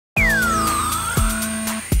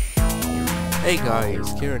Hey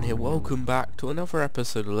guys, Kieran here, welcome back to another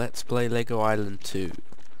episode of Let's Play Lego Island 2.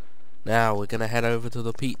 Now we're gonna head over to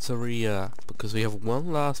the pizzeria, because we have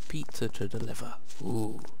one last pizza to deliver.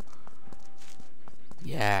 Ooh.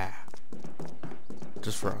 Yeah.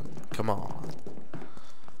 Just run, come on.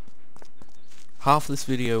 Half this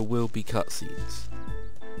video will be cutscenes.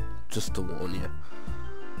 Just to warn you.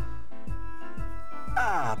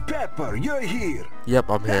 Ah, Pepper, you're here. Yep,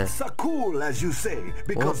 I'm here. That's cool, as you say,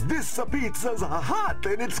 because this pizza's hot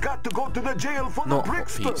and it's got to go to the jail for Not the hot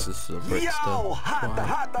Brickster. pizzas, the Brickster. Yo, hot,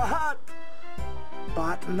 Why? hot.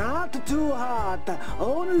 But not too hot,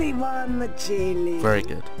 only one chili. Very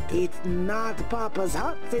good. It's not Papa's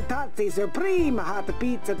Hotsy Totsy Supreme Hot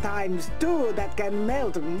Pizza times 2 that can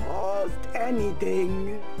melt most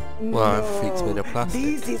anything. Well, I think it's made of plastic.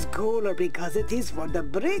 This is cooler because it is for the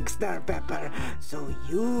Brickster, Pepper, so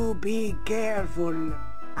you be careful.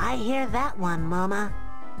 I hear that one, Mama.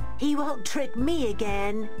 He won't trick me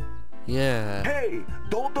again. Yeah. Hey,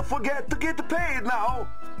 don't forget to get paid now.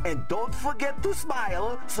 And don't forget to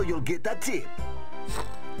smile so you'll get a tip.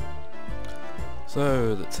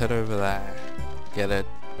 So, let's head over there.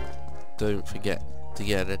 Don't forget to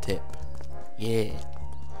get a tip. Yeah.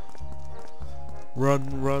 Run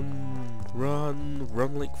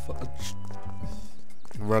like fudge.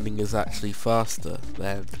 Running is actually faster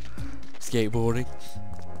than skateboarding.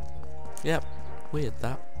 Yep, weird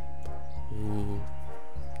that. Ooh.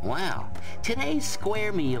 Wow, today's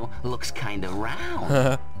square meal looks kinda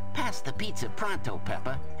round. Pass the pizza pronto,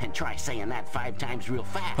 Peppa, and try saying that 5 times real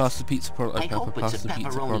fast. Pass the pizza pronto, I Peppa. hope it's Pass a the pizza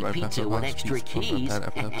pepperoni pronto, pizza Peppa. with Pass the extra pizza keys.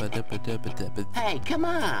 pronto, Hey, come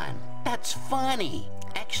on, that's funny.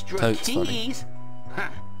 Extra Totes funny. keys? Huh.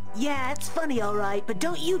 Yeah, it's funny, alright, but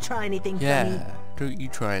don't you try anything funny. Yeah, don't you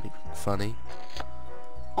try anything funny.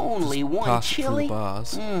 Only Just one pass it through the chili?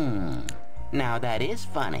 bars. Now that is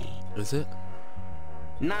funny. Is it?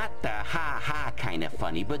 Not the ha-ha kind of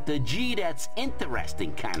funny, but the gee that's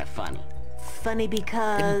interesting kind of funny. Funny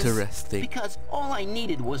because... Interesting. Because all I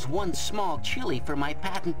needed was one small chili for my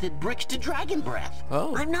patented Brickster Dragon Breath.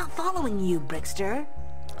 Oh. I'm not following you, Brickster.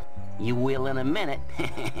 You will in a minute.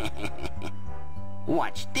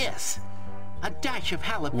 Watch this. A dash of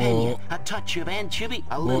jalapeno, Whoa. a touch of anchovy,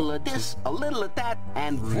 a little of this, a little of that,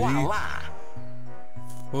 and voila!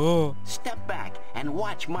 Oh. Step back and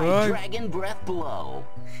watch my What? dragon breath blow.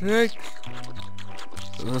 Shit.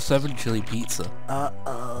 There's a 7 chili pizza.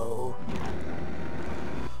 Uh-oh.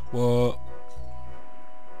 What?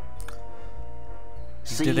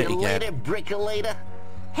 See did you it again. later, Brickolator.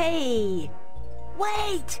 Hey!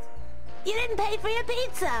 Wait! You didn't pay for your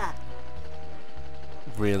pizza!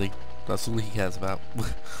 Really? That's all he cares about.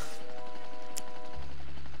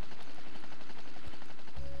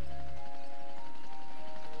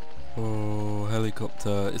 Oh,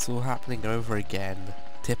 helicopter. It's all happening over again.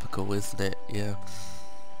 Typical, isn't it? Yeah.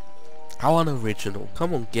 How unoriginal.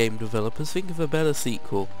 Come on, game developers, think of a better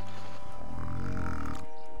sequel.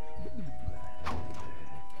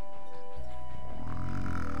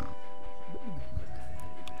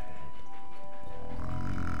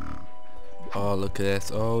 Oh, look at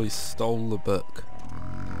this. Oh, he stole the book.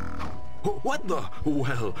 What the?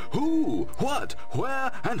 Well, who, what,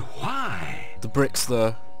 where, and why? The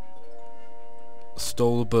Brickster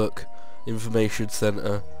stole the book, information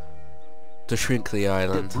center, to shrink the The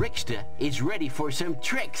island. Brickster is ready for some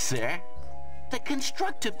tricks, sir. The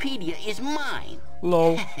Constructopedia is mine.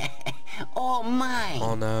 Lol. All mine.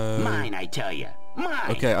 Oh no. Mine, I tell you.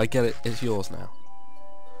 Mine. Okay, I get it. It's yours now.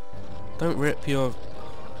 Don't rip your...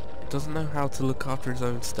 Doesn't know how to look after his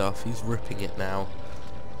own stuff. He's ripping it now.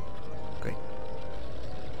 Great.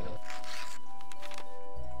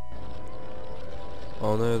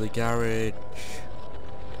 Oh no, the garage.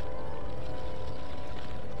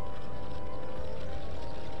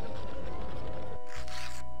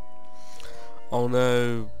 Oh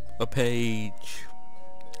no, a page.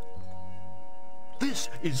 This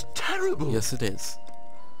is terrible. Yes, it is.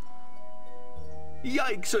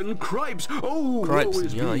 Yikes and cripes! Oh, Cripes woe and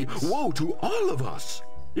is me! yikes. Woe to all of us!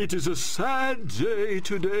 It is a sad day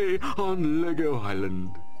today on Lego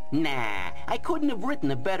Island. Nah, I couldn't have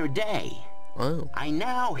written a better day. Oh. I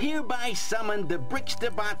now hereby summon the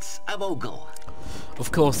Brickster bots of Ogle.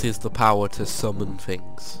 Of course he has the power to summon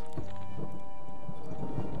things.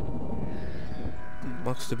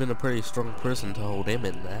 Must have been a pretty strong prison to hold him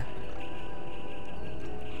in there.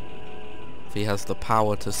 If he has the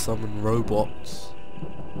power to summon robots.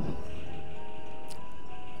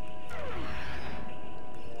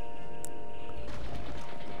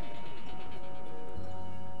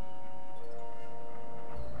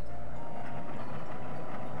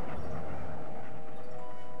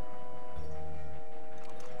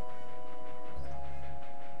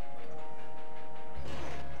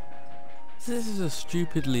 This is a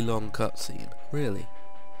stupidly long cutscene, really.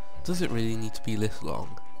 Does it really need to be this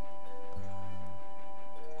long?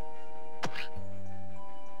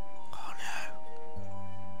 Oh no.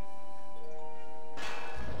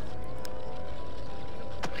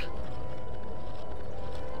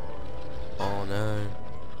 Oh no.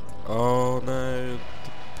 Oh no. The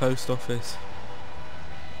post office.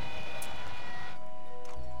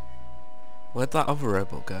 Where'd that other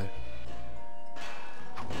robot go?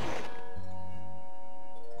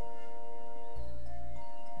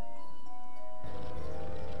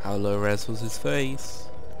 How low res was his face?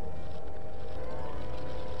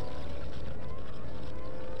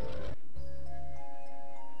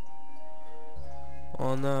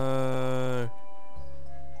 Oh no.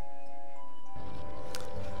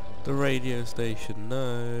 The radio station,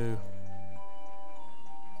 no.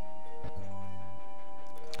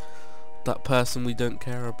 That person we don't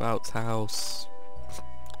care about's house.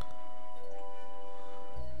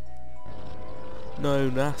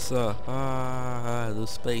 No, NASA. Ah, the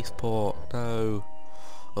spaceport. No.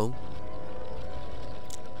 Oh.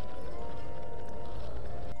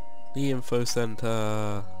 The info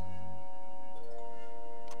center.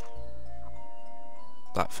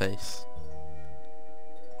 That face.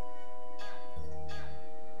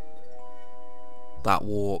 That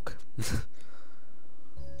walk.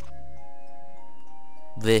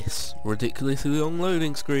 This ridiculously long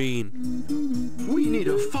loading screen. We need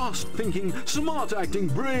a fast-thinking, smart-acting,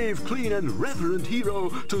 brave, clean and reverent hero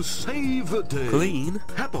to save the day. Clean?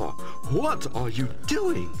 Peppa, what are you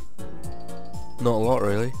doing? Not a lot,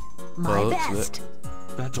 really. My By the looks of best.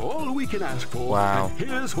 it. That's all we can ask for. Wow. And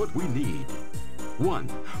here's what we need. 1.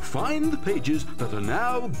 Find the pages that are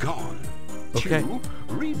now gone. Okay. 2.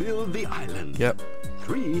 Rebuild the island. Yep.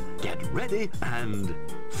 3. Get ready. And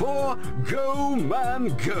 4. Go,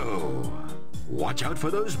 man, go. Watch out for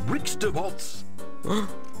those Brickster bots.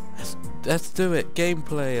 Let's do it.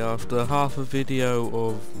 Gameplay after half a video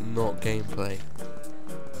of not gameplay.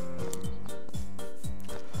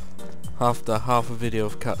 After half a video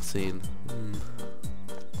of cutscene.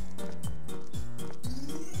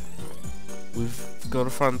 We've got to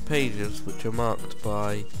find pages which are marked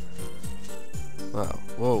by... Well,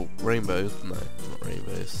 whoa, rainbows. No, not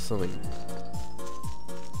rainbows. Something.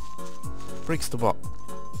 Brickster bot.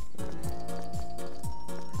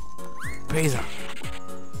 Pizza.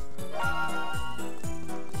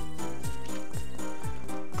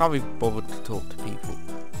 Can't be bothered to talk to people.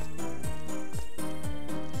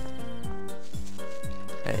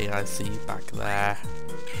 Hey, I see you back there.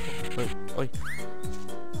 Oi, oi.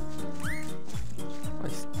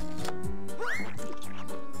 Nice.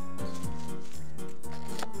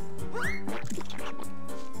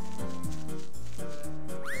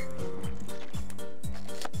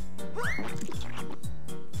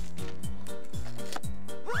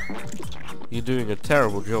 You're doing a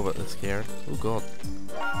terrible job at this, Karen. Oh god.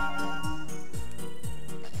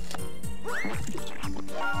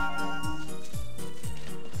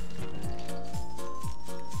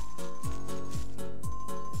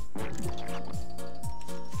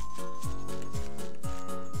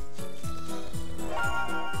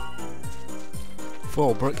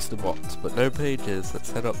 Four Brickster bots, but no pages.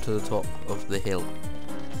 Let's head up to the top of the hill.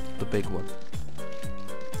 The big one.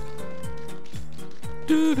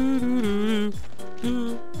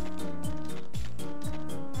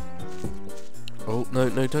 Oh,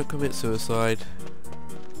 no, don't commit suicide.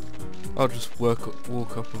 I'll just walk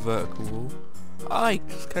up a vertical wall. Aye,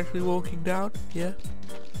 just casually walking down, yeah.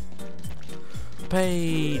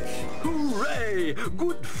 Page! Hooray!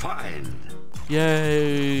 Good find!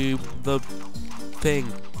 Yay! The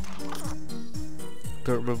thing.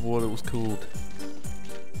 Don't remember what it was called.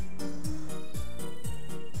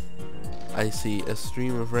 I see a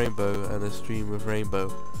stream of rainbow and a stream of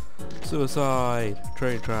rainbow. Suicide!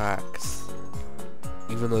 Train tracks.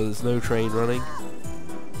 Even though there's no train running,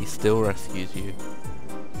 he still rescues you.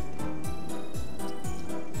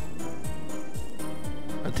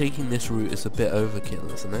 And taking this route is a bit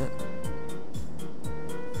overkill, isn't it?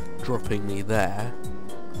 Dropping me there.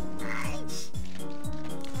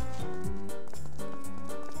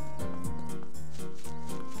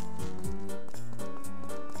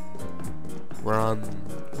 Run!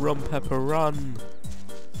 Run, Pepper, run!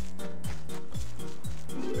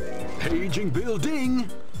 Paging building!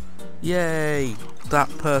 Yay! That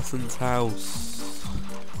person's house.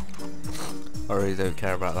 I really don't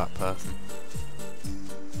care about that person.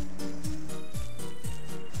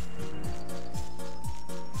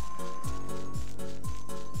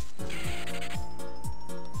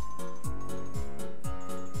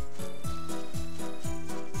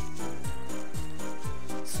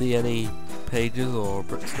 See any pages or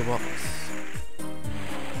Brickster box?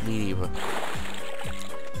 Me neither.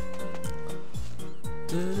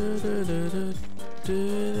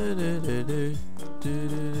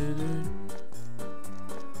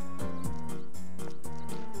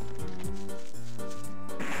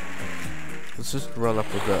 Let's just run up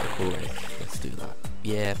a vertical way. Let's do that.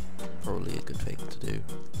 Yeah, probably a good thing to do.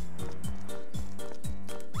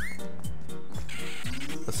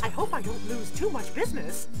 I hope I don't lose too much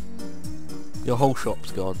business. Your whole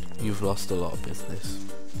shop's gone. You've lost a lot of business.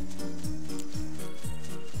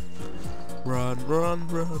 Run, run,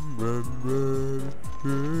 run, run, run,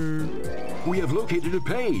 run. We have located a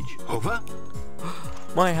page. Over.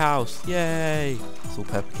 My house! Yay! That's all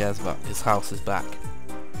Pepper cares about. His house is back.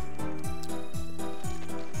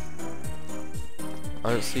 I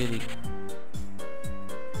don't see any...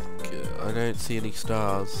 I don't see any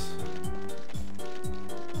stars.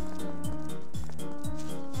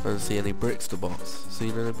 I don't see any Brickster bots.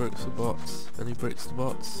 Seen any Brickster bots? Any Brickster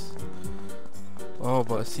bots? Oh,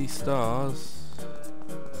 but I see stars.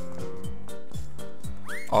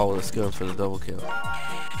 Oh, let's go for the double kill.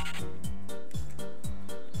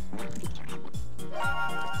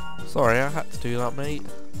 Sorry, I had to do that, mate.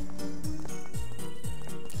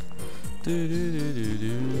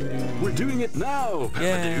 We're doing it now,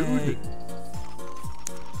 Pepper Dude.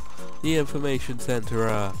 The information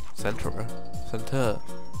center.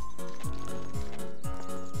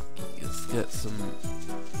 Let's get some.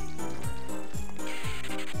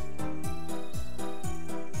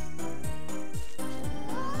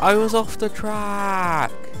 I was off the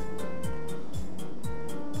track.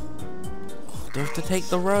 Do I have to take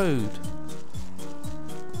the road?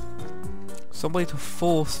 Some way to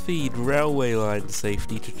force feed railway line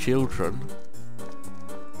safety to children.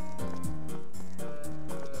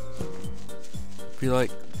 Be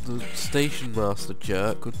like the station master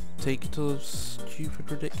jerk would take it to a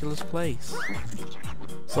stupid ridiculous place.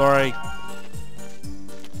 Sorry.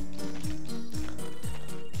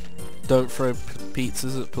 Don't throw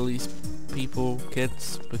pizzas at police people,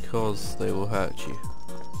 kids, because they will hurt you.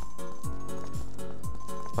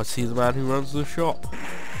 I see the man who runs the shop.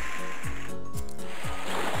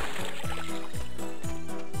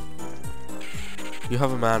 You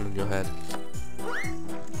have a man on your head.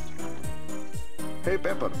 Hey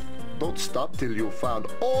Pepper, don't stop till you've found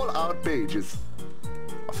all our pages.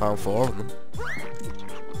 I found 4 of them.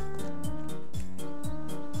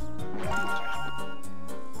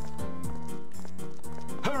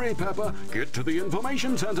 Hurry, Pepper. Get to the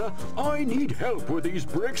information center. I need help with these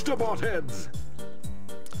Brickster bot heads.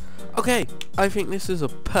 Okay, I think this is a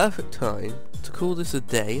perfect time to call this a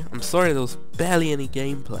day. I'm sorry there was barely any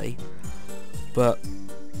gameplay, but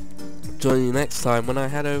join you next time when I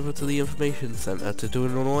head over to the information center to do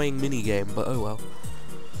an annoying minigame, but oh well.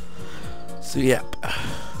 So yep,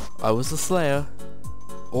 I was the Slayer,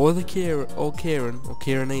 or the Kieran, or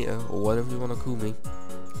Kieranator, or whatever you want to call me.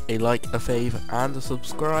 A like, a fave, and a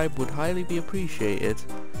subscribe would highly be appreciated.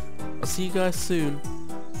 I'll see you guys soon.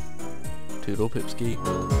 Toodle Pipski.